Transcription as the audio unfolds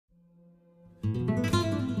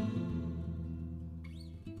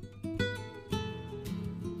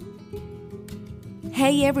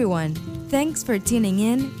Hey everyone! Thanks for tuning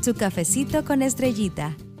in to Cafecito con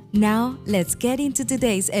Estrellita. Now, let's get into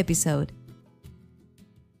today's episode.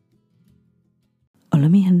 Hola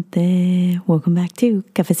mi gente, welcome back to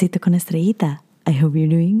Cafecito con Estrellita. I hope you're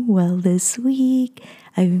doing well this week.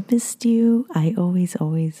 I've missed you. I always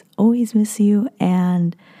miss you.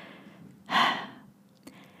 And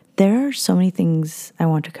there are so many things I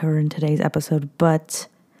want to cover in today's episode, but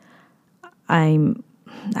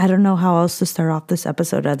I don't know how else to start off this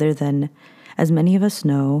episode other than, as many of us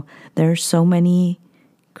know, there are so many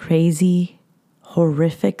crazy,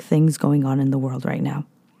 horrific things going on in the world right now.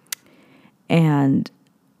 And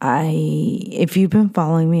if you've been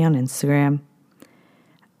following me on Instagram,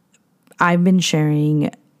 I've been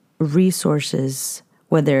sharing resources,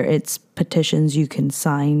 whether it's petitions you can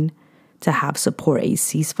sign to have support a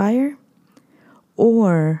ceasefire,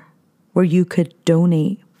 or where you could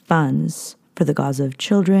donate funds for the cause of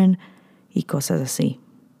children y cosas así.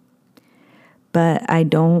 But I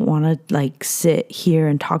don't want to sit here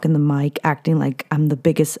and talk in the mic acting like I'm the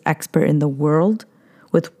biggest expert in the world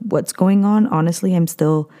with what's going on. Honestly, I'm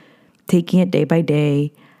still taking it day by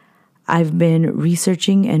day. I've been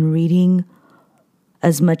researching and reading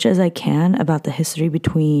as much as I can about the history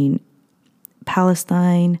between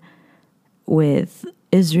Palestine with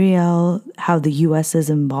Israel, how the U.S.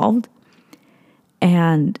 is involved.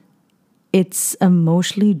 And it's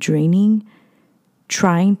emotionally draining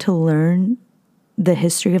trying to learn the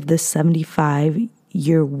history of this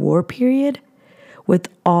 75-year war period with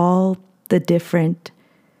all the different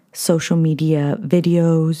social media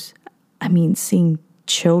videos. I mean, seeing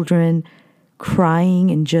children crying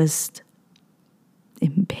and just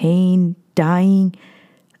in pain, dying,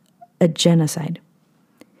 a genocide.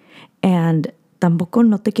 And tampoco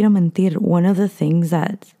no te quiero mentir, one of the things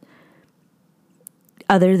that,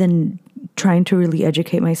 other than trying to really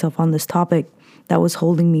educate myself on this topic, that was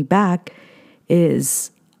holding me back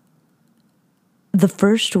is the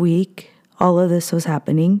first week all of this was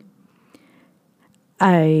happening.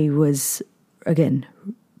 I was, again,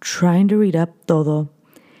 trying to read up todo.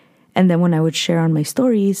 And then when I would share on my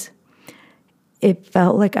stories, it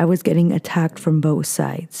felt like I was getting attacked from both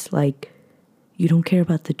sides. Like, you don't care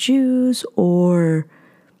about the Jews or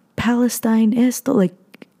Palestine, esto. Like,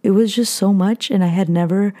 it was just so much. And I had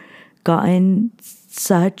never gotten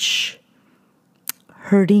such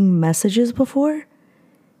hurting messages before.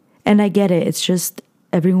 And I get it. It's just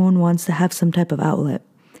everyone wants to have some type of outlet.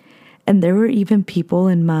 And there were even people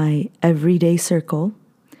in my everyday circle,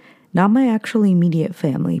 not my actual immediate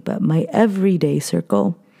family, but my everyday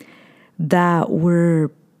circle, that were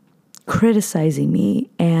criticizing me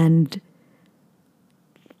and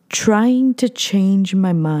trying to change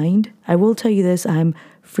my mind. I will tell you this, I'm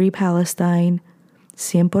Free Palestine,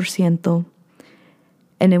 100%.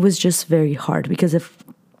 And it was just very hard because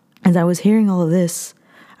as I was hearing all of this,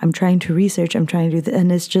 I'm trying to research, I'm trying to do this,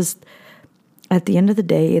 and it's just, at the end of the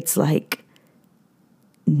day, it's like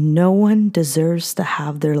no one deserves to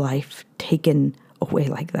have their life taken away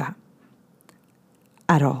like that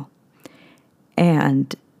at all.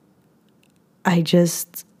 And I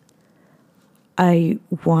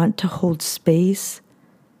want to hold space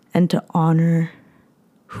and to honor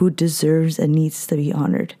who deserves and needs to be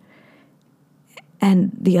honored.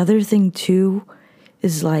 And the other thing too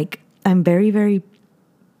is I'm very, very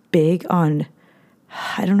big on,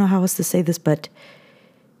 I don't know how else to say this, but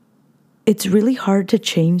it's really hard to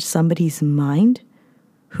change somebody's mind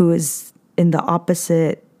who is in the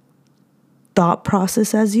opposite thought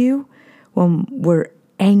process as you when we're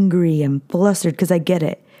angry and flustered, because I get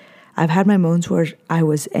it. I've had my moments where I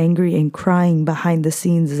was angry and crying behind the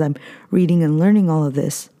scenes as I'm reading and learning all of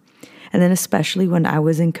this. And then especially when I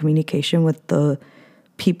was in communication with the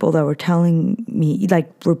people that were telling me,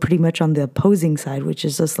 we're pretty much on the opposing side, which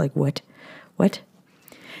is just what?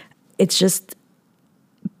 It's just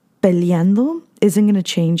peleando isn't going to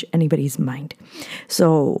change anybody's mind.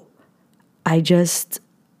 So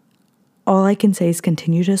all I can say is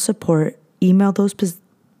continue to support, email those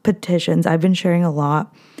petitions. I've been sharing a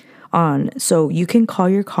lot so you can call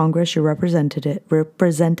your Congress, your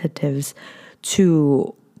representatives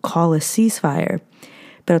to call a ceasefire,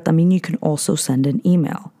 but también you can also send an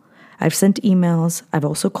email. I've sent emails. I've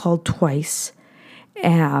also called twice.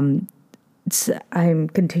 And I'm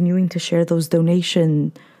continuing to share those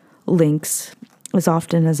donation links as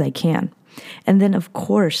often as I can. And then, of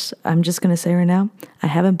course, I'm just going to say right now, I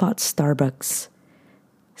haven't bought Starbucks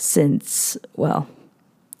since, well,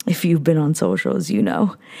 if you've been on socials, you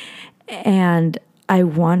know. And I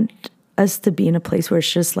want us to be in a place where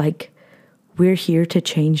it's just we're here to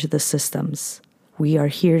change the systems. We are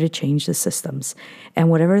here to change the systems. And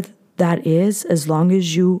whatever that is, as long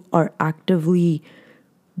as you are actively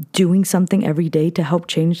doing something every day to help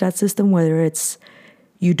change that system, whether it's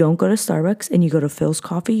you don't go to Starbucks and you go to Phil's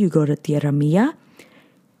Coffee, you go to Tierra Mia,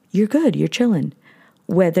 you're good, you're chilling.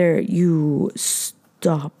 Whether you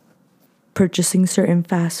stop purchasing certain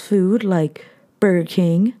fast food like Burger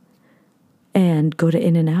King and go to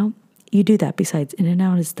In-N-Out, you do that. Besides,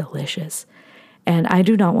 In-N-Out is delicious. And I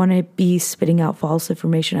do not want to be spitting out false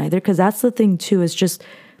information either, because that's the thing too, is just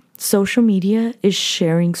social media is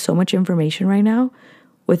sharing so much information right now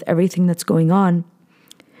with everything that's going on.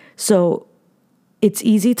 So it's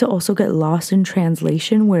easy to also get lost in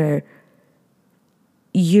translation where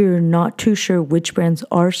you're not too sure which brands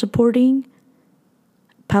are supporting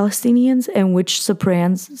Palestinians and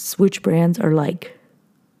which brands are like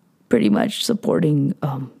pretty much supporting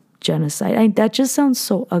genocide. That just sounds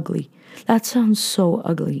so ugly. That sounds so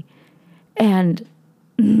ugly. And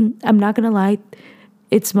I'm not going to lie,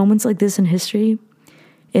 it's moments like this in history,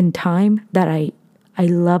 in time, that I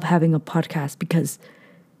love having a podcast, because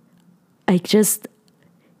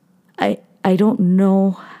I don't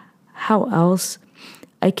know how else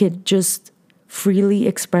I could just freely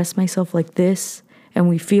express myself like this, and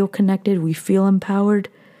we feel connected, we feel empowered.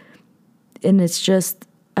 And it's just,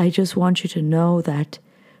 I just want you to know that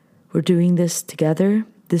we're doing this together,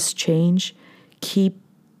 this change. Keep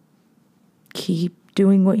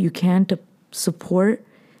doing what you can to support.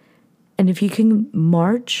 And if you can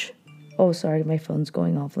march, oh, sorry, my phone's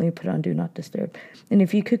going off. Let me put on Do Not Disturb. And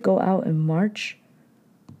if you could go out and march,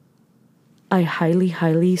 I highly,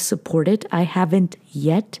 highly support it. I haven't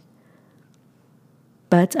yet,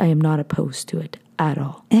 but I am not opposed to it at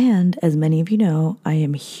all. And as many of you know, I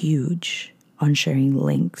am huge on sharing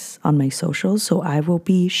links on my socials. So I will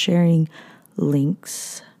be sharing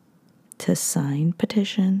links to sign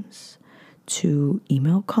petitions, to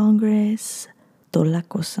email Congress, toda la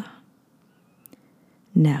cosa.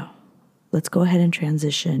 Now, let's go ahead and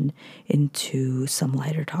transition into some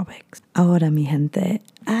lighter topics. Ahora, mi gente.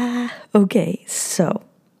 Okay, so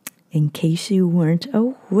in case you weren't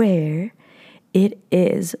aware, it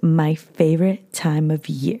is my favorite time of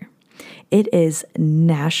year. It is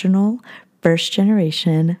National First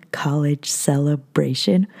Generation College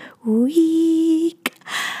Celebration Week.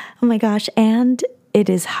 Oh my gosh, and it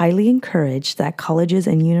is highly encouraged that colleges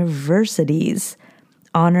and universities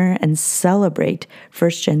honor and celebrate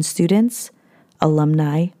first-gen students,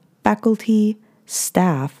 alumni, faculty,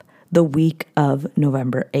 staff the week of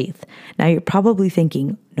November 8th. Now you're probably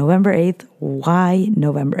thinking, November 8th? Why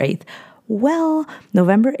November 8th? Well,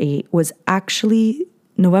 November 8th,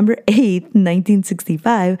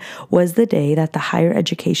 1965 was the day that the Higher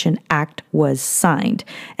Education Act was signed.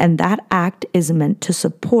 And that act is meant to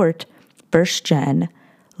support first-gen,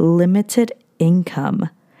 limited income,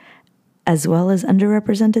 as well as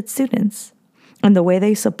underrepresented students. And the way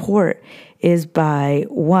they support is by,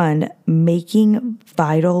 one, making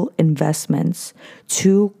vital investments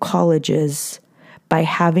to colleges by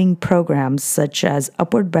having programs such as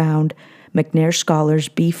Upward Bound, McNair Scholars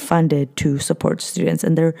be funded to support students.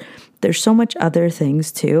 And there's so much other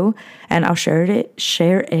things too. And I'll share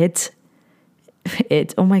it.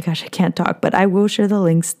 Oh my gosh, I can't talk, but I will share the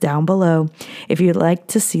links down below. If you'd like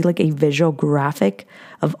to see like a visual graphic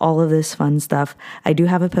of all of this fun stuff, I do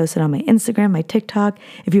have it posted on my Instagram, my TikTok.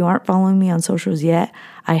 If you aren't following me on socials yet,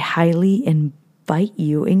 I highly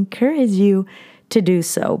encourage you to do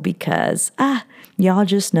so, because y'all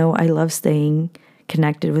just know I love staying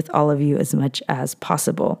connected with all of you as much as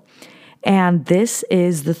possible. And this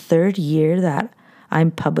is the third year that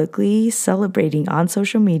I'm publicly celebrating on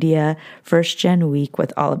social media First Gen Week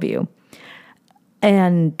with all of you.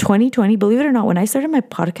 And 2020, believe it or not, when I started my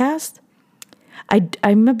podcast, I'm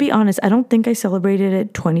going to be honest, I don't think I celebrated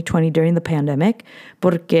it 2020 during the pandemic,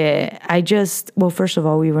 porque first of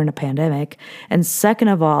all, we were in a pandemic. And second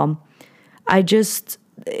of all,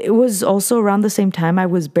 it was also around the same time I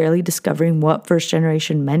was barely discovering what first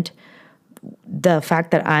generation meant. The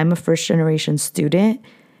fact that I'm a first generation student.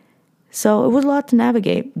 So it was a lot to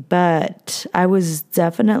navigate, but I was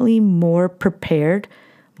definitely more prepared,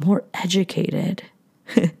 more educated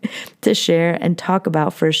to share and talk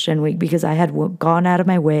about First Gen Week, because I had gone out of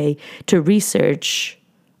my way to research,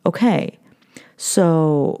 okay,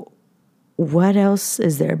 so what else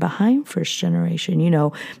is there behind first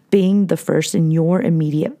generation? Being the first in your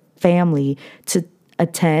immediate family to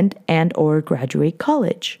attend and or graduate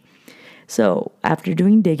college. So after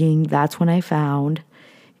doing digging, that's when I found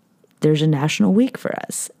there's a national week for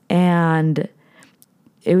us. And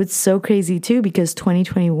it was so crazy too, because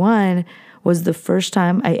 2021 was the first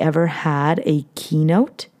time I ever had a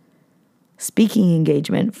keynote speaking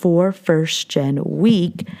engagement for First Gen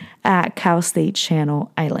Week at Cal State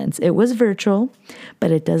Channel Islands. It was virtual, but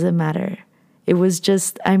it doesn't matter. It was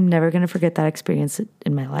just, I'm never going to forget that experience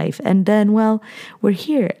in my life. And then, well, we're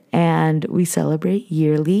here and we celebrate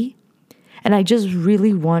yearly. And I just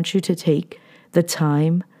really want you to take the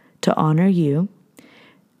time to honor you,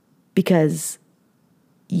 because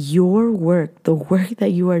your work, the work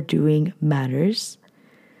that you are doing, matters,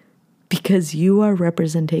 because you are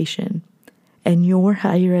representation, and your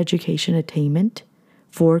higher education attainment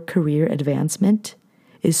for career advancement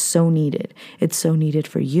is so needed. It's so needed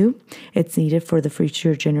for you. It's needed for the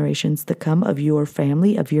future generations to come of your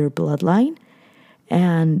family, of your bloodline.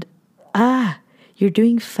 And you're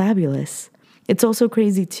doing fabulous. It's also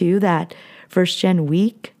crazy too that First Gen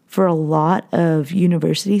Week for a lot of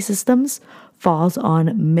university systems falls on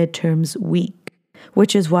midterms week,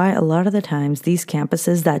 which is why a lot of the times these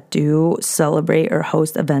campuses that do celebrate or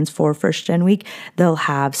host events for First Gen Week, they'll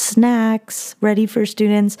have snacks ready for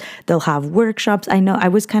students. They'll have workshops. I know I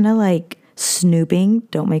was kind of like snooping,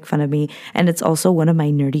 don't make fun of me. And it's also one of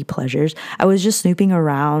my nerdy pleasures. I was just snooping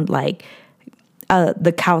around like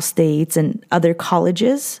the Cal States and other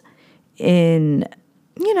colleges in,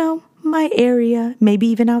 my area, maybe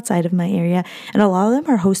even outside of my area. And a lot of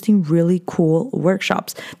them are hosting really cool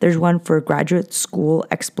workshops. There's one for graduate school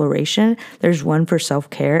exploration. There's one for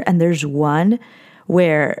self-care. And there's one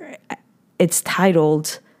where it's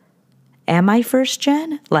titled, Am I First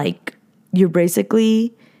Gen? Like, you're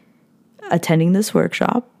basically attending this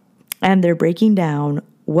workshop and they're breaking down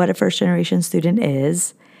what a first generation student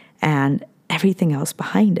is and everything else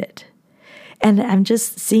behind it. And I'm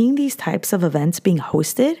just seeing these types of events being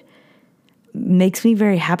hosted makes me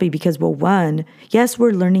very happy because, well, one, yes,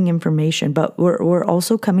 we're learning information, but we're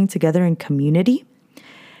also coming together in community.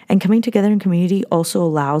 And coming together in community also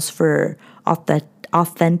allows for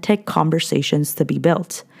authentic conversations to be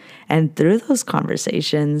built. And through those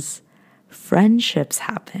conversations, friendships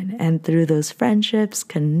happen. And through those friendships,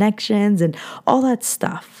 connections, and all that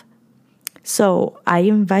stuff. So I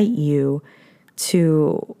invite you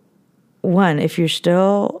to, one, if you're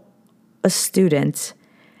still a student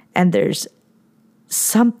and there's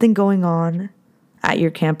something going on at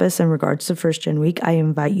your campus in regards to First Gen Week, I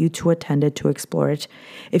invite you to attend it, to explore it.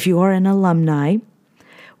 If you are an alumni,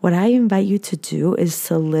 what I invite you to do is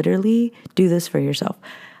to literally do this for yourself.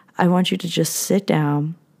 I want you to just sit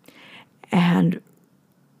down and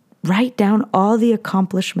write down all the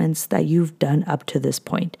accomplishments that you've done up to this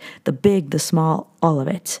point, the big, the small, all of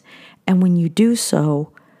it. And when you do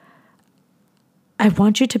so, I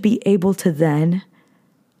want you to be able to then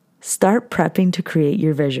start prepping to create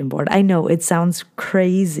your vision board. I know it sounds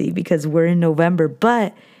crazy because we're in November,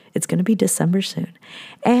 but it's going to be December soon.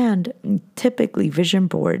 And typically vision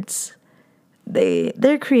boards,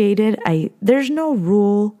 they're created. There's no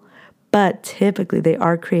rule, but typically they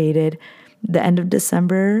are created the end of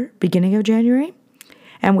December, beginning of January.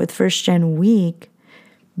 And with First Gen Week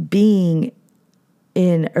being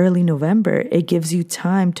in early November, it gives you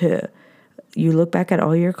time to, you look back at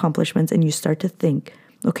all your accomplishments and you start to think,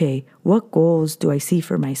 okay, what goals do I see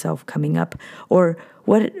for myself coming up? Or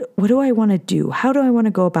what do I want to do? How do I want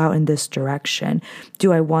to go about in this direction?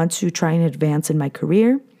 Do I want to try and advance in my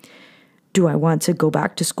career? Do I want to go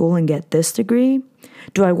back to school and get this degree?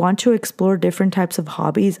 Do I want to explore different types of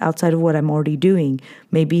hobbies outside of what I'm already doing?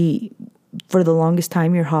 Maybe for the longest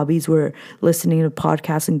time, your hobbies were listening to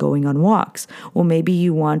podcasts and going on walks. Well, maybe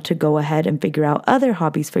you want to go ahead and figure out other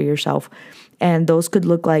hobbies for yourself. And those could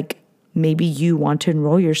look like maybe you want to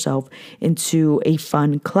enroll yourself into a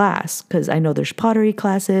fun class, because I know there's pottery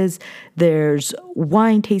classes, there's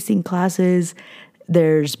wine tasting classes,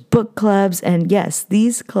 there's book clubs. And yes,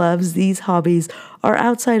 these clubs, these hobbies are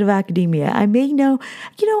outside of academia. I may know,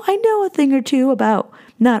 I know a thing or two about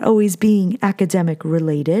not always being academic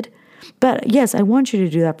related. But yes, I want you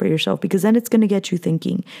to do that for yourself, because then it's going to get you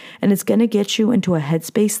thinking, and it's going to get you into a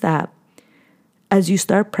headspace that as you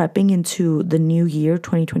start prepping into the new year,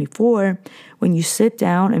 2024, when you sit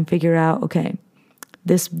down and figure out, okay,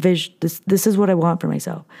 this is what I want for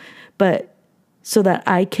myself. But so that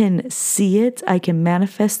I can see it, I can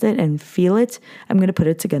manifest it and feel it, I'm going to put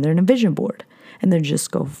it together in a vision board and then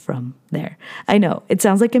just go from there. I know it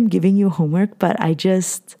sounds like I'm giving you homework, but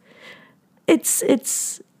it's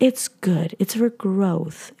good. It's for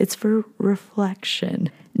growth. It's for reflection.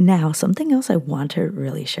 Now, something else I want to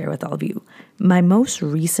really share with all of you. My most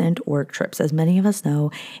recent work trips, as many of us know,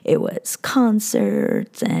 it was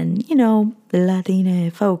concerts and, Latina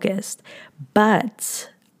focused. But,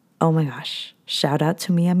 oh my gosh, shout out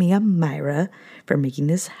to mi amiga Myra for making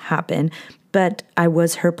this happen. but I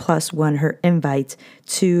was her plus one, her invite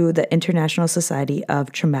to the International Society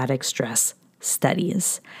of Traumatic Stress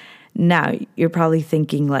Studies. Now, you're probably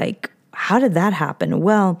thinking like, how did that happen?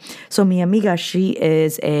 Well, so mi amiga, she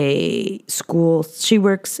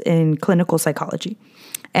works in clinical psychology,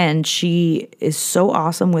 and she is so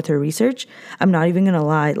awesome with her research. I'm not even going to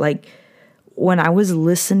lie. Like, when I was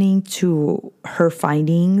listening to her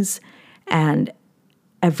findings and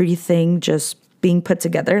everything just being put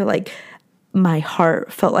together, like, my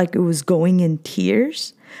heart felt like it was going in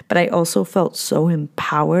tears, but I also felt so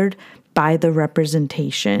empowered by the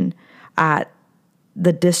representation at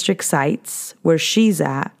the district sites where she's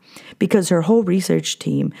at, because her whole research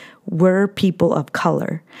team were people of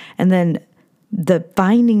color. And then the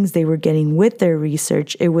findings they were getting with their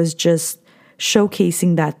research, it was just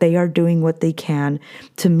showcasing that they are doing what they can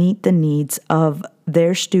to meet the needs of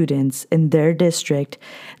their students in their district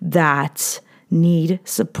that need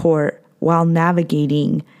support while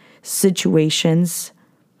navigating situations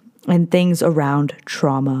and things around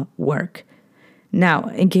trauma work. Now,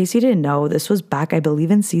 in case you didn't know, this was back, I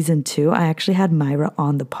believe, in season 2. I actually had Myra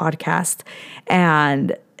on the podcast,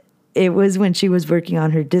 and it was when she was working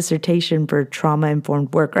on her dissertation for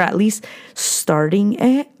trauma-informed work, or at least starting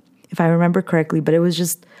it, if I remember correctly. But it was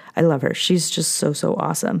just, I love her. She's just so, so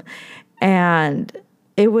awesome. And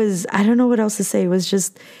it was, I don't know what else to say. It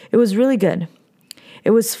was really good.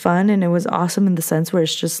 It was fun, and it was awesome in the sense where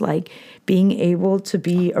it's just like being able to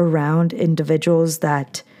be around individuals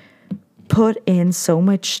that put in so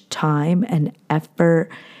much time and effort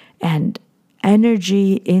and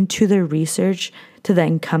energy into their research to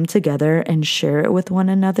then come together and share it with one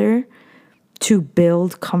another to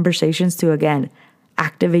build conversations to, again,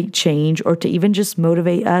 activate change, or to even just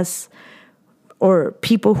motivate us or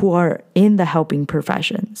people who are in the helping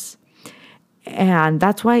professions. And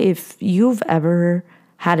that's why if you've ever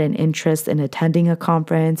had an interest in attending a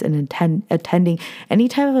conference and attending any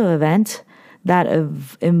type of event that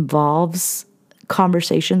involves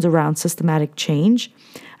conversations around systematic change,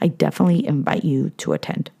 I definitely invite you to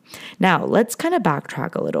attend. Now, let's kind of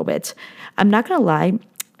backtrack a little bit. I'm not going to lie,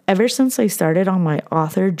 ever since I started on my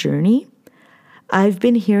author journey, I've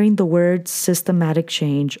been hearing the word systematic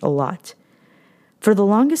change a lot. For the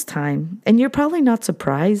longest time, and you're probably not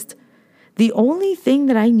surprised, the only thing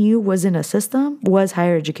that I knew was in a system was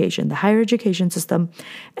higher education, the higher education system,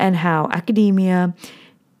 and how academia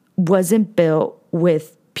wasn't built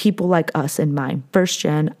with people like us in mind, first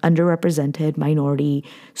gen, underrepresented, minority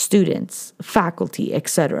students, faculty,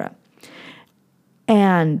 etc.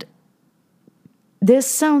 And this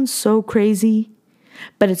sounds so crazy,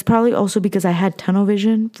 but it's probably also because I had tunnel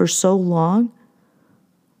vision for so long,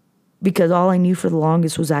 because all I knew for the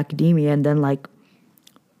longest was academia and then like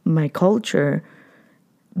my culture.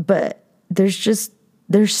 But there's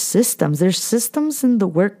systems in the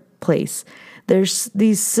workplace. There's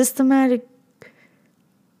these systematic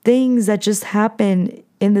things that just happen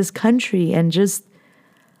in this country, and just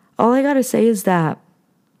all I gotta say is that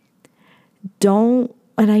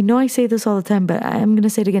and I know I say this all the time, but I'm gonna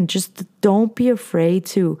say it again, just don't be afraid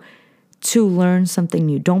to learn something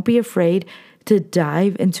new. Don't be afraid to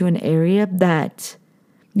dive into an area that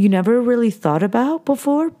you never really thought about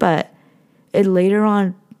before, but it later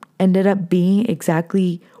on ended up being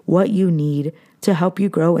exactly what you need to help you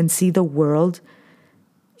grow and see the world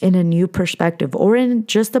in a new perspective, or in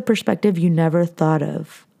just a perspective you never thought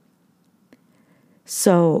of.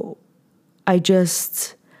 So I'm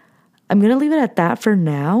going to leave it at that for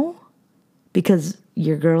now, because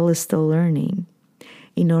your girl is still learning.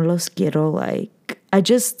 Y no los quiero, I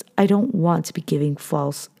don't want to be giving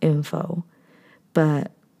false info,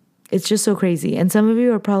 but it's just so crazy. And some of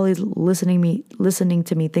you are probably listening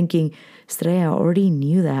to me thinking, Estrella, I already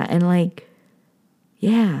knew that. And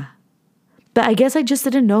yeah. But I guess I just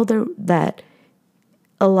didn't know that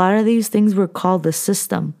a lot of these things were called the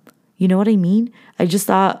system. You know what I mean? I just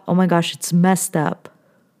thought, oh my gosh, it's messed up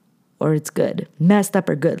or it's good. Messed up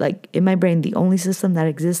or good. In my brain, the only system that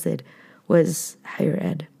existed was higher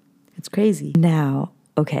ed. It's crazy. Now,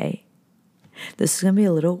 okay, this is going to be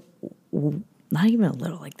a little, not even a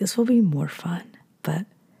little, this will be more fun. But,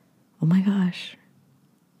 oh my gosh,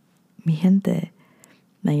 mi gente.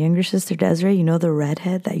 My younger sister, Desiree, you know the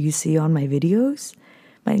redhead that you see on my videos?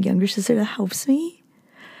 My younger sister that helps me?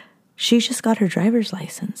 She just got her driver's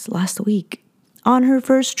license last week on her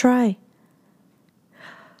first try.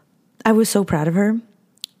 I was so proud of her.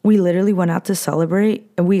 We literally went out to celebrate,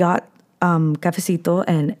 and we got cafecito,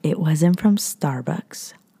 and it wasn't from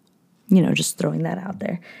Starbucks. Just throwing that out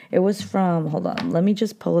there. It was from, hold on, let me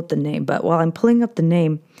just pull up the name. But while I'm pulling up the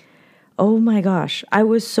name, oh my gosh, I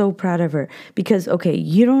was so proud of her because, okay,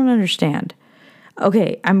 you don't understand.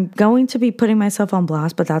 Okay, I'm going to be putting myself on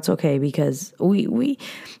blast, but that's okay because we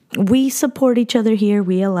support each other here.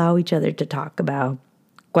 We allow each other to talk about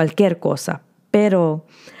cualquier cosa. Pero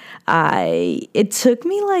it took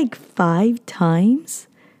me like 5 times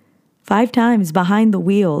behind the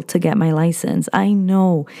wheel to get my license. I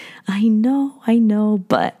know,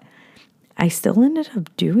 but I still ended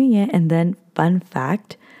up doing it. And then, fun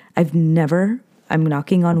fact, I'm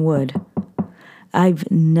knocking on wood, I've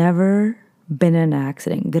never been in an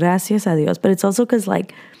accident. Gracias a Dios. But it's also because,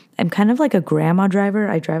 like, I'm kind of like a grandma driver.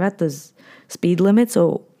 I drive at the speed limit.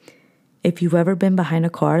 So if you've ever been behind a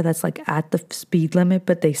car that's like at the speed limit,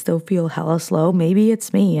 but they still feel hella slow, maybe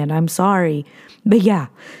it's me and I'm sorry. But yeah.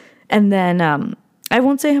 And then I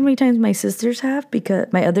won't say how many times my sisters have,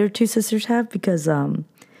 because my other 2 sisters have, because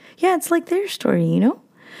yeah, it's like their story, you know?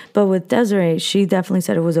 But with Desiree, she definitely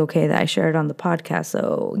said it was okay that I shared it on the podcast.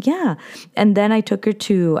 So yeah. And then I took her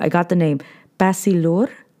to, I got the name Bachelor.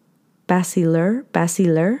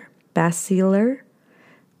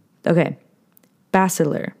 Okay.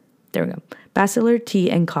 Bachelor. There we go. Bachelor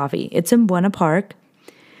Tea and Coffee. It's in Buena Park.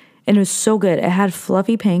 And it was so good. It had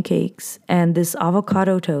fluffy pancakes and this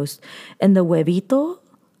avocado toast. And the huevito,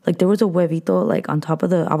 like there was a huevito like on top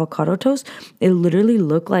of the avocado toast. It literally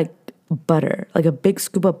looked like butter, like a big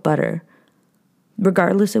scoop of butter.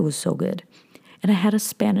 Regardless, it was so good. And I had a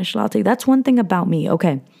Spanish latte. That's one thing about me.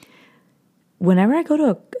 Okay. Whenever I go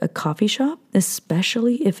to a coffee shop,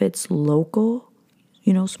 especially if it's local,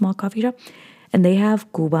 you know, small coffee shop, and they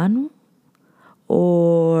have Cubano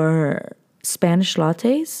or Spanish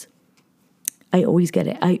lattes, I always get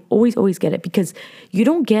it. I always get it, because you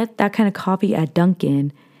don't get that kind of coffee at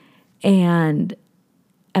Dunkin'. And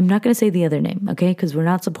I'm not going to say the other name, okay, because we're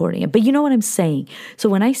not supporting it. But you know what I'm saying. So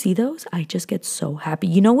when I see those, I just get so happy.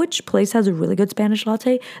 You know which place has a really good Spanish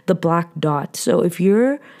latte? The Black Dot. So if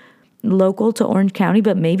you're local to Orange County,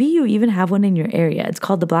 but maybe you even have one in your area, it's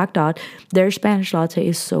called the Black Dot. Their Spanish latte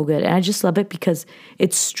is so good. And I just love it because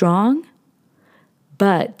it's strong,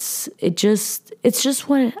 but it's just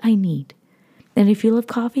what I need. And if you love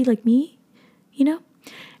coffee like me, you know.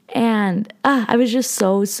 And I was just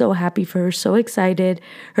so happy for her, so excited.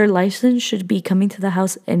 Her license should be coming to the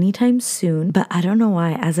house anytime soon. But I don't know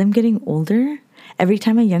why, as I'm getting older, every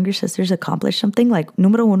time my younger sisters accomplish something, like,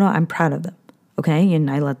 numero uno, I'm proud of them, okay?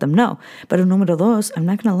 And I let them know. But numero dos, I'm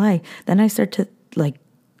not going to lie. Then I start to, like,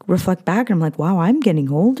 reflect back, and I'm like, wow, I'm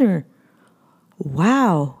getting older.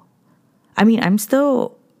 Wow. I mean, I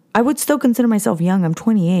would still consider myself young. I'm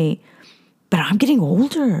 28, but I'm getting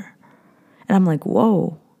older. And I'm like,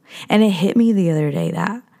 whoa. And it hit me the other day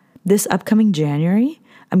that this upcoming January,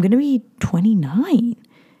 I'm going to be 29.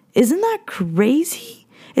 Isn't that crazy?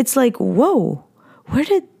 It's like, whoa, where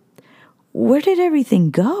did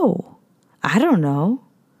everything go? I don't know,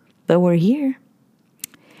 but we're here.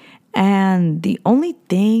 And the only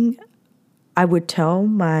thing I would tell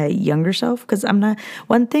my younger self, because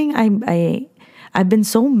one thing I've been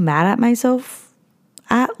so mad at myself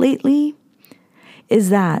at lately is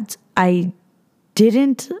that I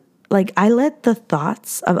let the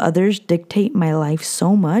thoughts of others dictate my life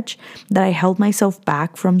so much that I held myself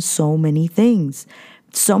back from so many things.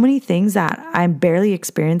 So many things that I'm barely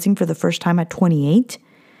experiencing for the first time at 28,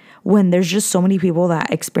 when there's just so many people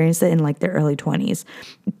that experience it in like their early 20s.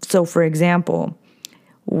 So for example,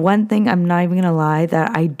 one thing I'm not even gonna lie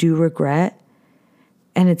that I do regret,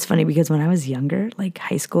 and it's funny because when I was younger, like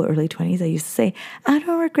high school, early 20s, I used to say, I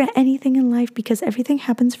don't regret anything in life because everything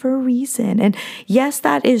happens for a reason. And yes,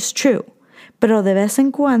 that is true. Pero de vez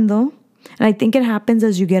en cuando, and I think it happens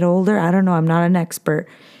as you get older. I don't know. I'm not an expert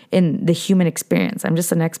in the human experience. I'm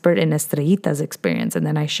just an expert in Estrellita's experience. And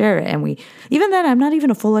then I share it. And even then, I'm not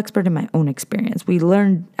even a full expert in my own experience. We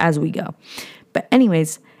learn as we go. But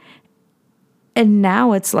anyways, and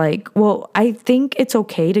now it's like, well, I think it's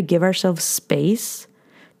okay to give ourselves space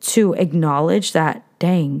to acknowledge that,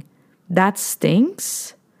 dang, that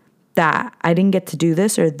stinks, that I didn't get to do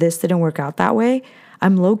this or this didn't work out that way.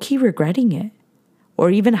 I'm low-key regretting it, or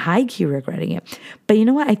even high-key regretting it. But you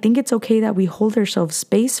know what? I think it's okay that we hold ourselves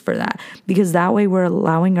space for that, because that way we're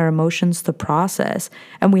allowing our emotions to process.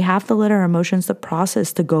 And we have to let our emotions to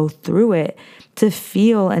process, to go through it, to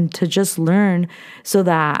feel and to just learn, so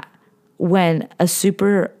that when a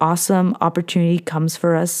super awesome opportunity comes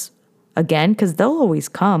for us again, because they'll always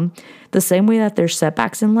come, the same way that there's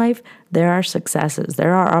setbacks in life, there are successes,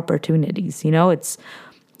 there are opportunities, you know, it's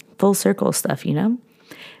full circle stuff, you know.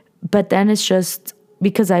 But then it's just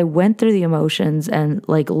because I went through the emotions and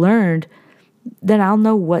like learned, then I'll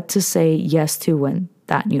know what to say yes to when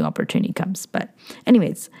that new opportunity comes. But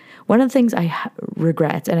anyways, one of the things I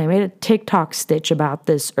regret, and I made a TikTok stitch about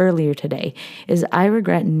this earlier today, is I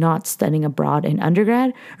regret not studying abroad in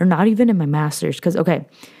undergrad or not even in my master's. Because, okay,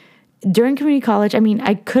 during community college, I mean,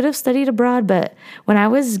 I could have studied abroad, but when I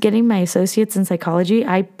was getting my associates in psychology,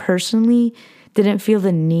 I personally didn't feel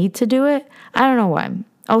the need to do it. I don't know why.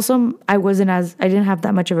 Also, I didn't have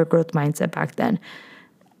that much of a growth mindset back then.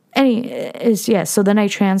 So then I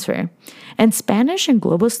transfer. And Spanish and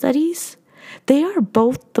global studies, they are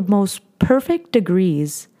both the most perfect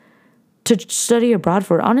degrees to study abroad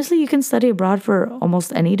for. Honestly, you can study abroad for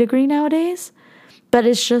almost any degree nowadays, but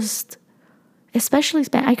it's just, especially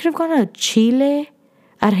Spanish. I could have gone to Chile,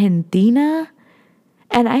 Argentina,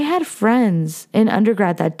 and I had friends in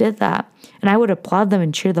undergrad that did that, and I would applaud them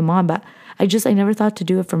and cheer them on, but I never thought to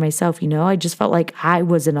do it for myself, I just felt like I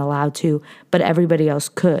wasn't allowed to, but everybody else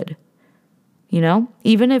could,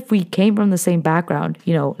 Even if we came from the same background,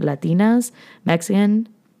 Latinas, Mexican,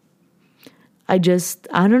 I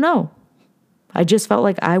don't know. I just felt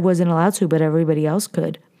like I wasn't allowed to, but everybody else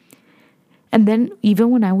could. And then even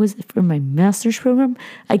when I was for my master's program,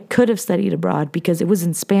 I could have studied abroad because it was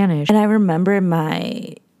in Spanish. And I remember in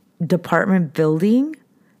my department building,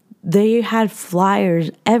 they had flyers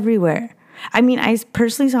everywhere. I mean, I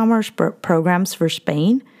personally saw more programs for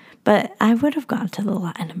Spain, but I would have gone to the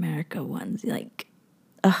Latin America ones.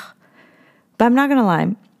 But I'm not going to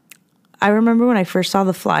lie. I remember when I first saw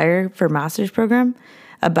the flyer for master's program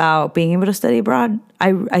about being able to study abroad,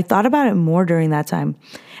 I thought about it more during that time.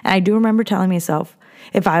 And I do remember telling myself,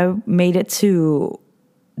 if I made it to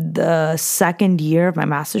the second year of my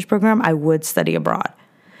master's program, I would study abroad.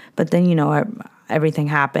 But then, everything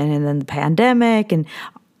happened, and then the pandemic, and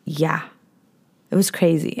yeah, it was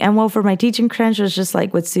crazy. And well, for my teaching credentials, just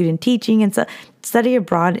like with student teaching and stuff, study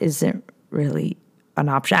abroad isn't really an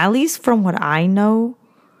option, at least from what I know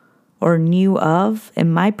or knew of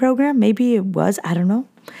in my program. Maybe it was, I don't know.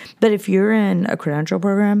 But if you're in a credential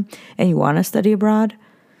program and you want to study abroad,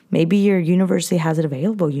 maybe your university has it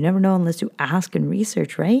available. You never know unless you ask and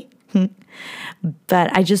research, right?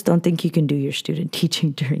 But I just don't think you can do your student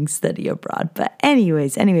teaching during study abroad. But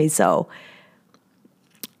anyways, so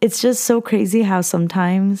it's just so crazy how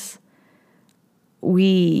sometimes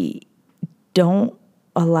we don't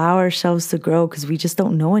allow ourselves to grow because we just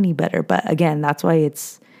don't know any better. But again, that's why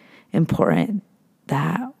it's important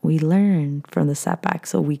that we learn from the setback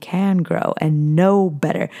so we can grow and know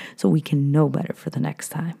better, so we can know better for the next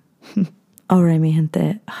time. All right, mi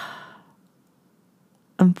gente.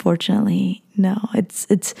 Unfortunately, no, it's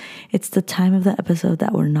the time of the episode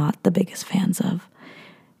that we're not the biggest fans of.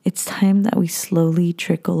 It's time that we slowly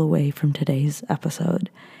trickle away from today's episode.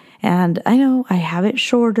 And I know I have it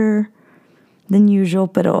shorter than usual,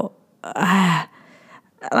 but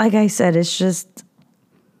like I said, it's just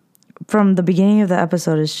from the beginning of the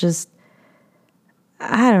episode, it's just,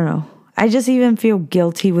 I don't know. I just even feel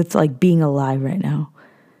guilty with being alive right now.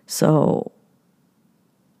 So,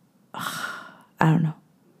 I don't know.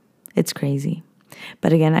 It's crazy.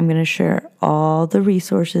 But again, I'm going to share all the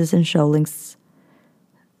resources and show links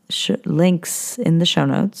in the show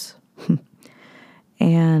notes.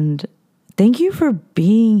 And thank you for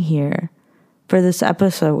being here for this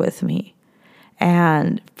episode with me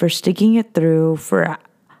and for sticking it through, for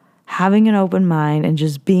having an open mind and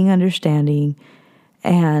just being understanding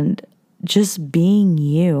and just being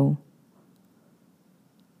you.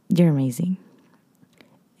 You're amazing.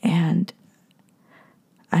 And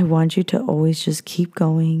I want you to always just keep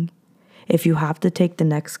going. If you have to take the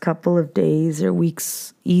next couple of days or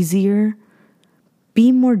weeks easier,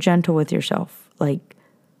 be more gentle with yourself.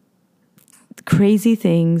 Crazy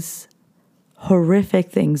things,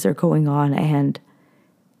 horrific things are going on, and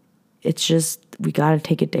it's just, we got to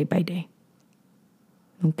take it day by day.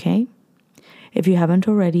 Okay? If you haven't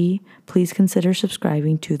already, please consider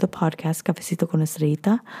subscribing to the podcast Cafecito con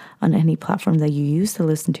Estrellita on any platform that you use to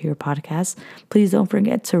listen to your podcast. Please don't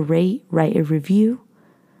forget to write a review,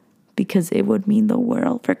 because it would mean the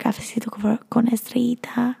world for Cafecito con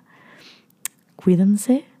Estrellita.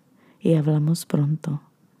 Cuídense y hablamos pronto.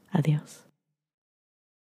 Adiós.